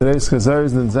Today's Chazar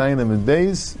is in Zayin Amid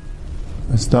Beis,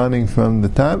 starting from the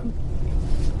top,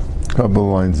 a couple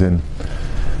lines in.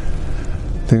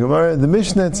 The Gemara, the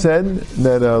Mishnah said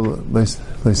that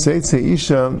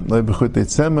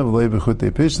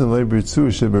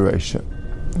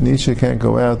Isha can't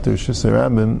go out to Shus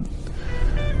Harabim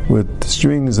with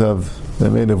strings that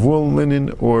are made of wool, linen,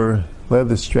 or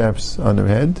leather straps on her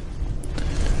head.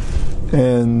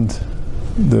 And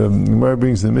the Gemara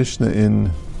brings the Mishnah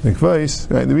in Mikvais,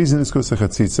 right? The reason is because of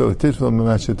chatzitza, tifla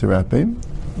mamasha terapim,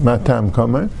 matam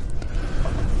kamer.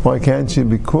 Why can't she?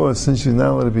 Because since she's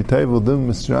not allowed to be table, dum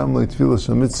mistram leitfila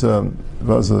shamitzah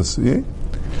vazlasuyeh.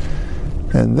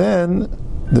 And then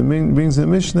the brings the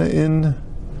Mishnah in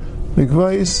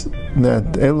Mikvais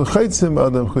that elu chaytzim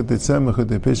adam chutetzem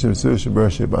chutepishim v'sur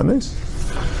shabar shebanis.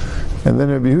 And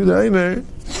then Rabbi Yehuda Eimer,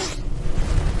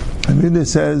 Rabbi Yehuda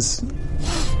says,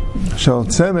 shal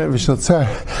tzemer v'shal tzar.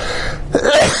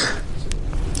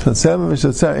 Wool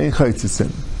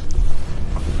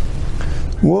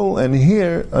and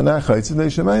hair are not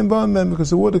chaytzit, because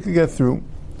the water could get through.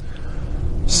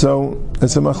 So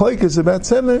it's a machlokes about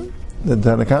semer. The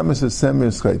Tanna Kamma says semer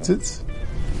is chaytzit,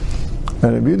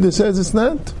 and Rabbi Yehuda says it's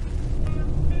not.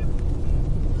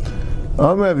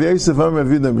 Amar Rav Yosef, Amar Rav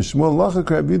Yehuda Mishmuel,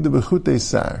 lachak Rabbi Yehuda b'chutei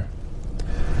sar.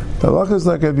 The lachak is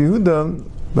like Rabbi Yehuda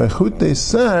b'chutei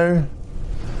sar,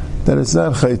 that it's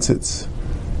not chaytzit.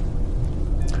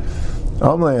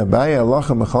 You're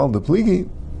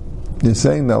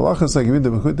saying that Allah is like Rabbi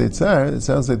Yehuda b'chutei tzar. It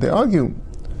sounds like they argue,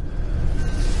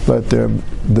 but the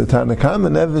Tanna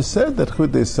Kamma never said that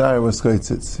chutei tzar was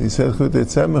chaytzit. He said chutei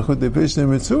tzar mechutei pishnim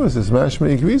mitzuas. His mashma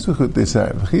agrees with chutei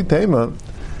tzar. V'chi tema,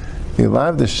 he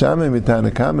lav the shamei mit Tanna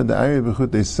Kamma the ayri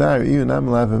b'chutei tzar iyu nam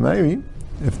lav v'mayri.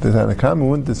 If the Tanna Kamma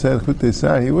wouldn't have said chutei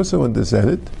tzar, he also wouldn't have said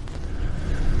it.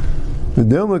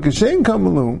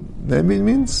 Maybe it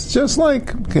means just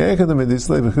like just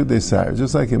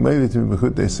like you made it to me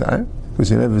b'chutei sar,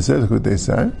 because you never said b'chutei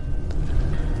sar.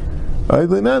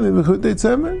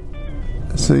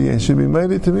 So you should be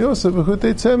made it to me also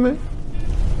b'chutei tzemer.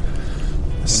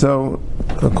 So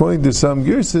according to some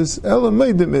girses, Ela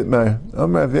meidim itmar.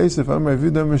 Amar Rav Yosef, Amar Rav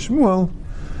Yehuda, Amar Shmuel,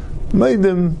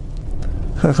 meidim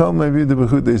chacham meidim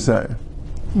b'chutei sar.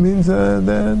 Means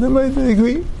they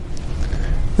agree.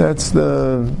 That's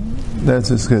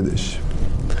his chiddush.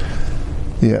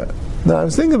 Yeah. Now I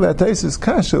was thinking about Taisus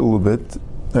Kasha a little bit.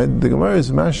 The Gemara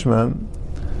is mashma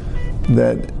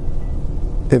that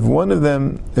if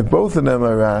both of them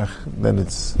are rach, then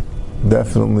it's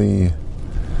definitely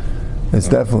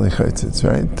chaytzitz,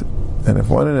 right? And if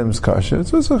one of them is kasha,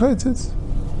 it's also chaytzitz.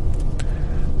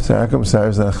 So how come Sar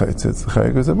is not chaytzitz?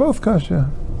 Because they're both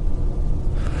kasha.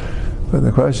 But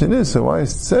the question is, so why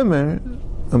is tzemer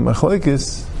a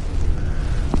machlokes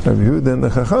Rabbi Yehuda and the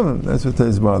Chachamim? That's what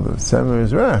his mother. Tzemer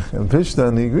is rach, and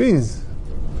Pishtan he agrees,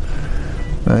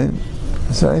 right?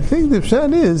 So I think the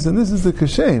pshat is, and this is the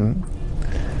kashem,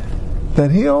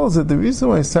 that he holds that the reason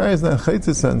why Sar is not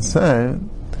chaytzis on Sar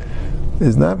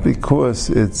is not because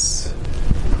it's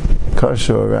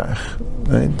kasha or rach,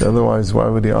 right? Otherwise, why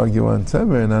would he argue on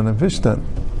Tzemer and not on Pishtan?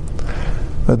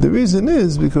 But the reason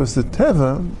is because the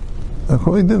teva,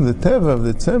 according to him, the teva of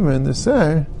the Tzemer and the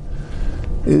Sar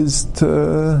is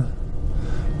to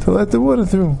let the water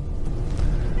through.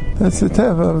 That's the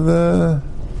teva of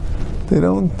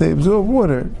they absorb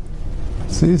water.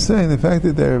 So he's saying the fact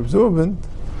that they're absorbent,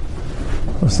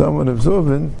 or somewhat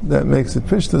absorbent, that makes it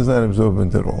Pishta is not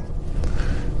absorbent at all.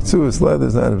 Tzuas leather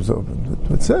is not absorbent.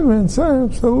 But Tzemer and Sar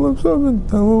are still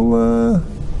absorbent.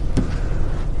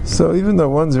 So even though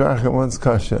one's rach and one's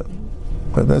kasha,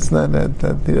 but that's not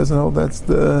that he doesn't hold that's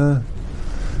the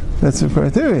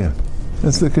criteria.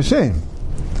 That's the kashem.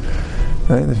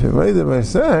 Right? If you're made by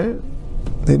Sar,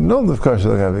 they don't know the kasha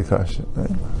like have kasha.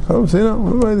 Right? So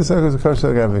we're made the Sar because kasha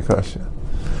like have kasha.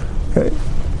 Okay?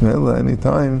 Well, any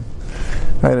time,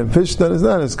 right? And Pishtan is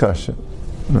not as kasha.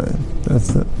 Right? That's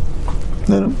the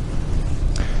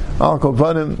Al kol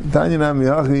panim Tanya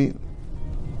Namiyachi.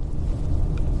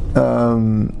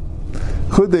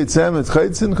 Chutei tzem it's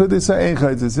chaytzin, chutei tzar ain't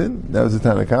chaytzin. That was the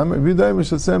Tanna Kamma. V'yudai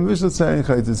mishal tzem v'shal tzar ain't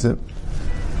chaytzin.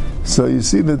 So you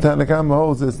see the Tanna Kamma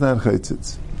holds that it's not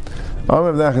chaytzitz.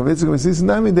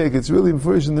 It's really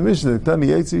first in the Mishnah. You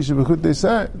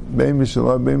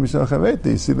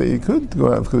see that you could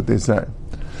go out chutei tzar.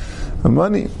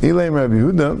 Amani Ilaim Rabbi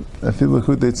Yehuda, I feel like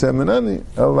chutei tzar menani.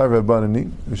 Allah Rabbanani,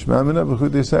 Ushmamina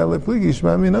b'chutei tzar lepligi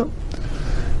Ushmamina.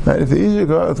 Right, if the Isha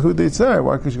go out with chutei tzar,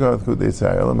 why could you go out with chutei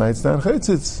tzar? Elamai it's not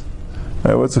chaytzitz.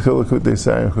 Right, what's the chiluk chutei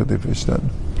tzar and chutei pishtan?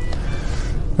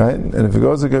 Right? And if it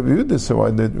goes like Rabbi Yehuda, so why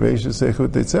did Reisha say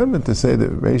Chut Tzemen? To say that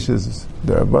Reisha's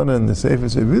the Rabbanan and the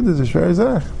Seifus Rabbi Yehuda is a Shvar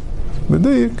Zach.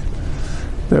 Meduyik.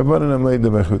 The Rabbanan and Leida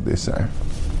by Chut Tzemen.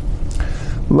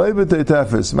 Leiba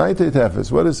Teitafis. My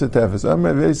Teitafis. What is Teitafis?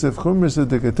 Amar Yosef Chumrasa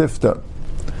de Ketifta.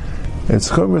 It's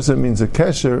Chumrasa means a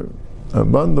kesher, a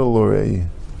bundle or a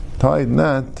tied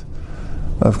knot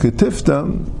of Ketifta.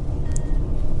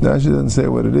 Rashi doesn't say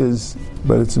what it is,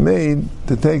 but it's made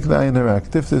to take the Ayin Hara.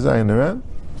 Ketifta is Ayin Hara.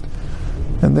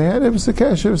 And they had a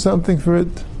kesher, something for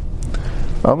it.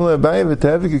 Why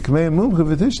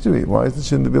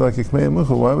shouldn't it be like a Kmei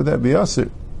Muchel? Why would that be Asr?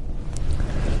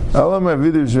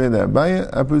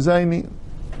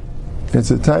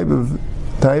 It's a type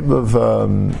of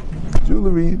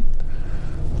jewelry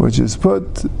which is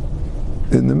put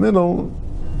in the middle,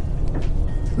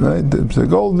 right? It's a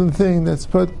golden thing that's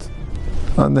put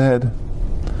on the head,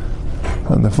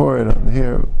 on the forehead, on the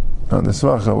hair, on the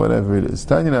svacha, whatever it is.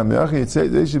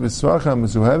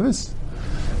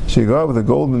 She go out with a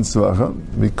golden svacha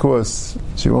because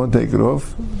she won't take it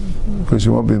off, because she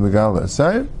won't be megala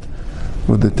asayim.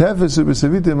 With the tefes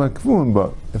ubesavita makvun,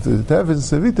 but if the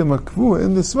tefes and savita makvu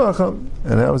in the svacha,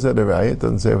 and how is that a raya? It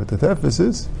doesn't say what the tefes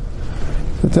is.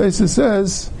 The Taisa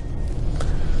says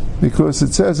because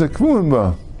it says a kvun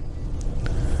ba,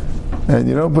 and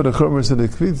you don't put a chomer to the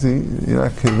kviti, you're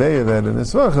not conveying that in the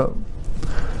svacha.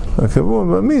 A kvun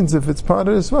ba means if it's part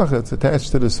of the svacha, it's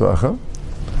attached to the svacha.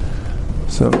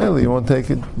 So really, you won't take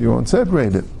it, you won't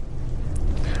separate it.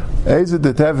 Eizet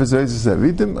the tefes eizet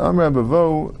savitim amra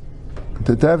bavo.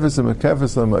 Tetefes and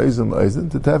Mekefes l'ma'izim l'ayzin.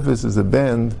 Tetefes is a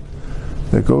band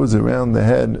that goes around the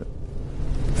head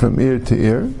from ear to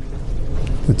ear.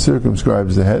 It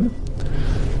circumscribes the head.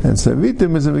 And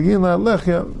Savitim is a Megin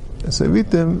la'alechya.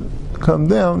 Savitim come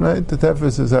down, right?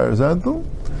 Tetefes is horizontal,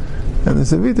 and the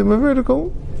Savitim are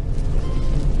vertical.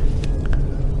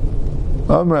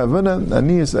 Amra Avana,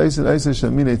 Aniyas Eisen Eisen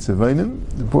Shaminei Tzavainim.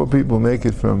 The poor people make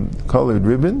it from colored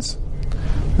ribbons.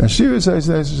 And Shiris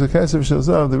Eisen Shakasav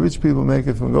Shalzav, the rich people make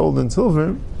it from gold and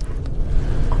silver.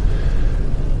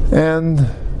 And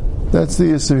that's the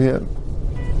Yisr here.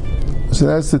 So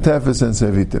that's the Tefes and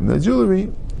Savitim. The jewelry,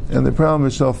 and the problem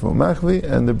is Shalfo Machli,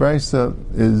 and the Braisa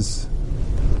is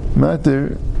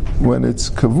matter when it's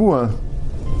Kavua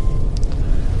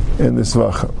in the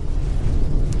Svacha.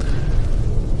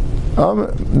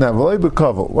 Now,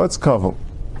 what's Kaval?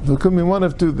 So it could be one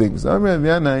of two things. I don't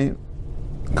know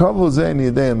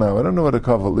what a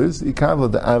kaval is.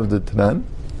 Ikavel the avda tanan.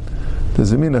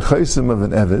 Does it mean a chaysim of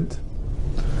an evid?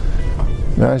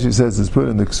 Rashi says it's put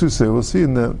in the ksusa. We'll see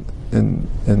in the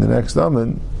next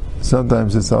amen.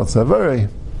 Sometimes it's al savari.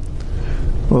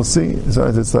 We'll see.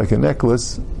 Sometimes it's like a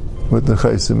necklace with the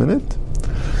chaysim in it,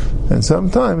 and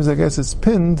sometimes I guess it's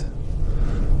pinned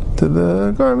to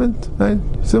the garment. Right?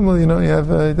 Similar, you have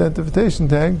an identification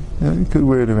tag. You could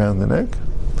wear it around the neck.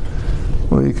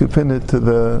 Well, you could pin it to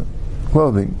the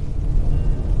clothing.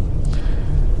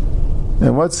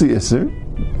 And what's the Isser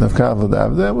of Kavod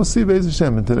Avda? We'll see Be'ez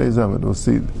Hashem in today's Amid. We'll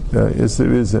see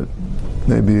Isser is that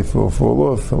maybe if he'll fall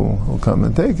off, he'll come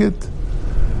and take it.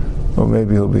 Or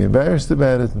maybe he'll be embarrassed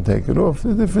about it and take it off.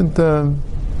 They're different.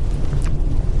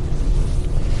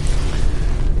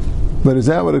 But is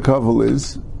that what a Kavod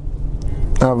is?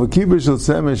 But a Kibbur Shel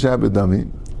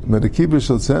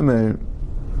Tzemer,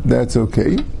 that's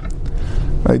okay.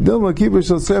 Maybe it's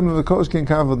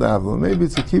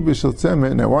a Kibbur Shel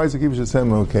Tzemer. Now, why is a Kibbur Shel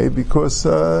Tzemer okay? Because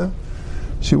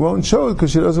she won't show it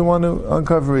because she doesn't want to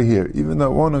uncover her hair, even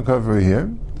though it won't uncover her hair.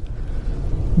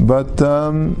 But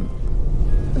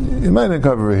it might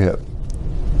uncover her hair.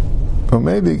 Or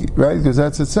maybe, right, because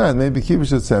that's a sign. Maybe Kibbur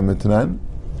Shel Tzemer Tanan.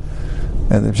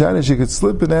 And the Pshana, she could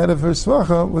slip it out of her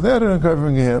svacha without it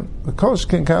uncovering her hair. The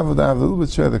Kolshkein Kavod Av, a little bit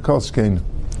short, the Kolshkein.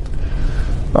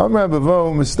 Amar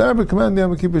Bavo, Mistabra command the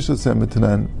Amar Kibbur Shel Tzemer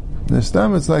Tanan.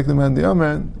 Nistam, it's like the man the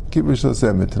Amar Kibbur Shel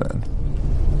Tzemer Tanan.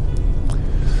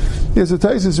 Yes, so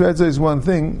Taisus Red says one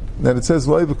thing, that it says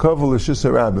Loiv Kaval L'Shus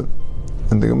HaRabbim.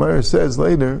 And the Gemara says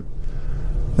later,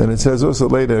 and it says also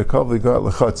later, Kaval Got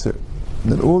L'Chatzer.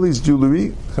 That all these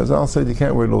jewelry, Chazal said you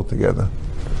can't wear it all together.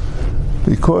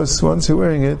 Because once you're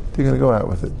wearing it, you're going to go out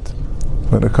with it.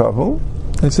 But a Kaval,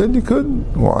 they said you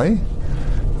could. Why?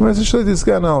 You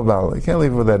can't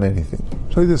leave without anything.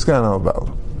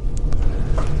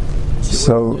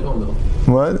 So,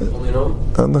 what?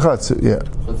 On the chatzir, yeah.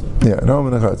 Yeah, at home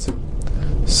in the chatzir.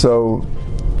 So,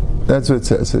 that's what it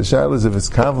says. So, Shal is if it's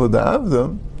kavod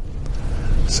da'avdom,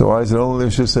 so why is it only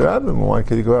Rishus HaRabbim? Why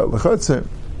could you go out l'chatzir?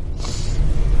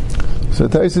 So,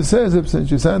 Taisa says, since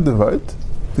you sound devout,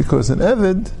 because an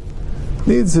Evid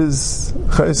needs his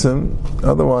chaysim,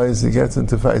 otherwise he gets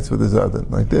into fights with his adon,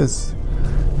 like this.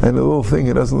 And the little thing,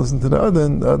 he doesn't listen to the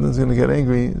adon's going to get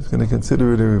angry, he's going to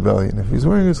consider it a rebellion. If he's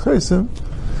wearing his chaysim,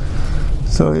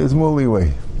 so he has more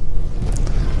leeway.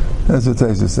 That's what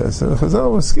Taisa says. So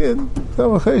Chazal was scared,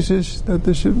 Chazal was chayshish, that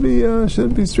there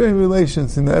should be strained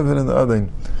relations in the Eved and the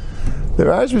adon. The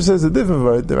Rashba says a different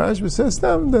word. The Rashba says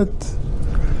that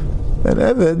an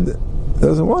Eved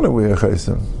doesn't want to wear a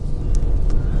chaysim.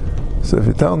 So if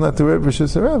you tell him not to wear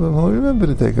B'Shus Harabim, he'll remember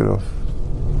to take it off.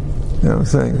 You know what I'm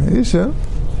saying? Isha,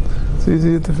 it's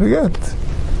easier to forget.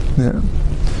 Yeah.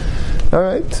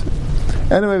 Alright.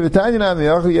 Anyway, V'tanya Nam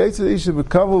Yachu Yitzah Isha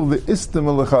B'Kavel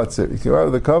V'Istama L'Chatzer. You can write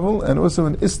with a kavel and also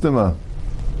an istama.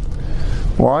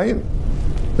 Why?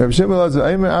 Rabbi Shimon Elazar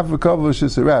Aimer Af B'Kavel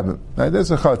V'Shus Harabim. Now there's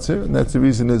a chatzer, and that's the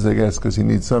reason is, I guess, because he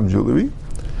needs some jewelry.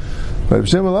 But Rabbi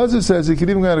Shimon Elazar says he could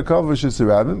even go to Kavel V'Shus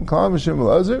Harabim. Kal Rabbi Shimon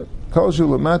Elazar Kol Shul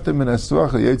Lamata Min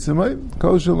Asvacha Yitzamai,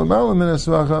 Kol Shul Lamala Min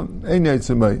Asvacha Ein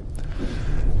Yitzamai.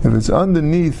 If it's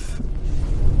underneath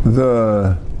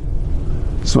the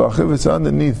svacha, if it's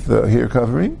underneath the hair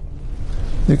covering,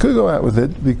 you could go out with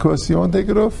it because you won't take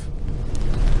it off.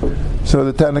 So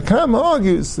the Tanakama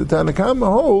argues, the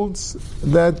Tanakama holds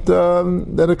that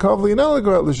a kavli you're not allowed to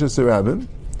go out l'shus harabim,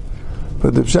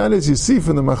 but the pshat is you see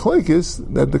from the machlekes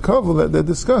that the kavli that they're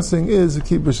discussing is a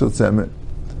kibbutz shel tzemer.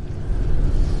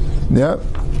 Yeah.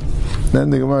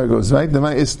 Then the Gemara goes right. The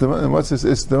my istama, and what's this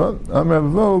istama? Amar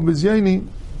Ravo Bizyaini,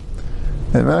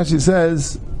 and Rashi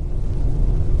says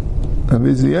a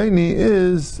Bizyaini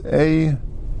is a.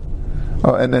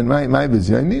 Oh, and then my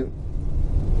Bizyaini.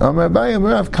 Amar Abaye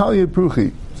Rav Kalya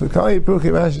Pruchi. So Kalya Pruchi,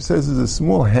 Rashi says, is a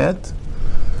small hat.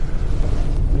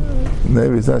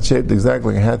 Maybe it's not shaped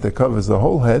exactly like a hat that covers the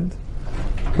whole head,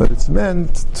 but it's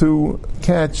meant to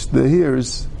catch the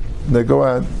hairs that go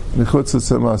out michutz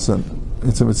tzamasan.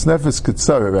 It's a mitznefes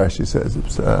ketzara, Rashi says.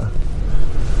 It's a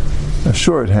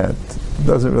short hat. It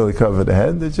doesn't really cover the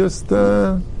head. It just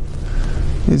you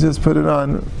just put it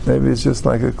on. Maybe it's just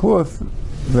like a cloth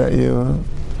that you're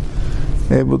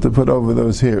able to put over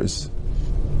those hairs.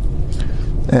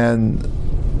 And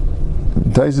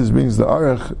Taisus brings the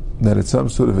arach that it's some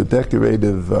sort of a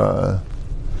decorative.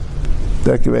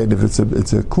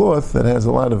 It's a cloth that has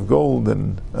a lot of gold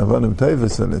and avanim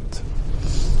tevis in it.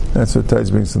 That's what Tais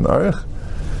brings in the arach.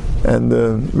 And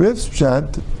the Riv's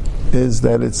pshat is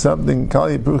that it's something,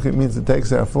 Kali Pruchim means it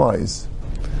takes out flies.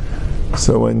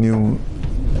 So when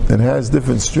it has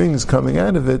different strings coming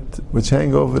out of it, which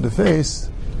hang over the face,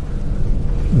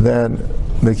 then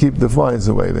they keep the flies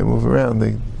away. They move around,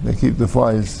 they keep the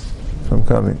flies from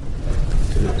coming.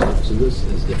 So this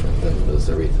is different than the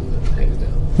Saritim that hangs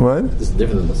down. What? This is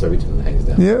different than the Saritim that hangs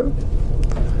down.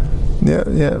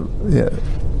 Yeah.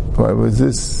 Why was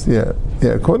this? Yeah.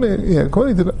 According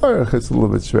to the Aruch, it's a little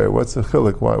bit shver. What's the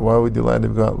chilik? Why would you let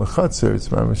him go out l'chatzer? It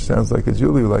sounds like a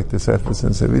Julie like this Efes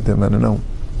and Savitim. I don't know.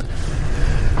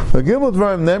 Gimel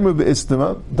dvarim nemru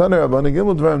be'istama. Taner Rabbanan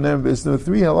Gimel dvarim nemru be'istama.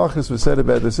 3 halachas were said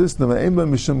about this istama. Eimba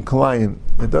mishum kalayim.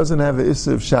 It doesn't have an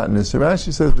issa of shatness. So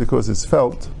Rashi says because it's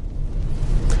felt,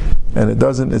 and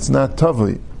it's not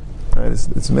tavli. Right?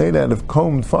 It's made out of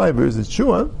combed fibers. It's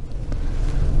shua,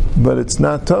 but it's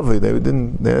not tavli. They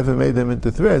never made them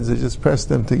into threads. They just pressed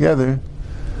them together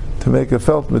to make a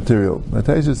felt material.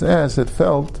 Matashis asks that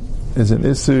felt is an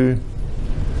issur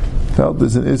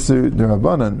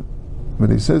d'Rabbanan, but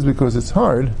he says because it's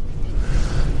hard,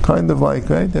 kind of like,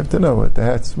 right? You have to know what the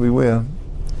hats we wear.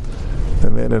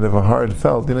 They're made out of a hard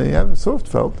felt. You have a soft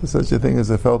felt. There's such a thing as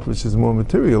a felt which is more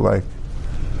material-like.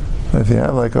 If you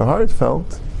have like a hard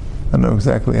felt, I don't know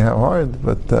exactly how hard,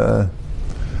 but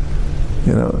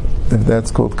if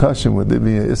that's called kashim, would there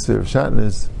be an issur of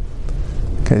shatnez?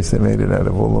 In case they made it out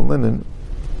of wool and linen,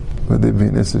 would there be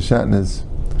an issur of shatnez?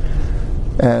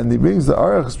 And he brings the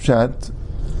Aruch's pshat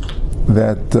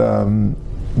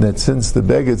that since the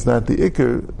beged's not the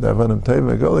ikr, the avanim tayv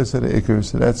megoleh said the ikr,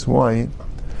 so that's why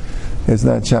it's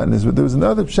not shatnez. But there was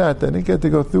another pshat, I didn't get to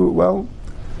go through it well,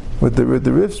 with the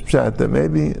Rif's pshat, that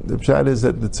maybe the pshat is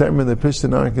that the tzemer and the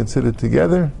pishtin aren't considered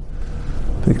together,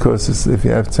 because if you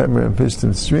have tzemer and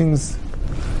pishtin strings,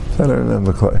 so I don't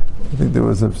remember quite. I think there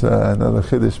was another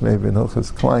chiddush maybe in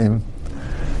Hilchos Klayim.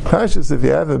 Pashas, if you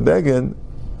have a beged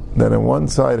that on one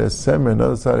side has tzemer and the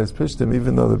other side has pishtim,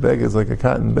 even though the beged is like a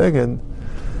cotton beged,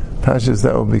 Pashas,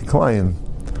 that would be Klayim.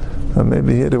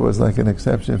 Maybe here there was like an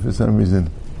exception for some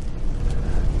reason.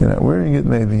 You're not wearing it,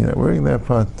 maybe you're not wearing that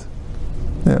part.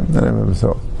 Yeah, I don't remember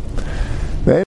so.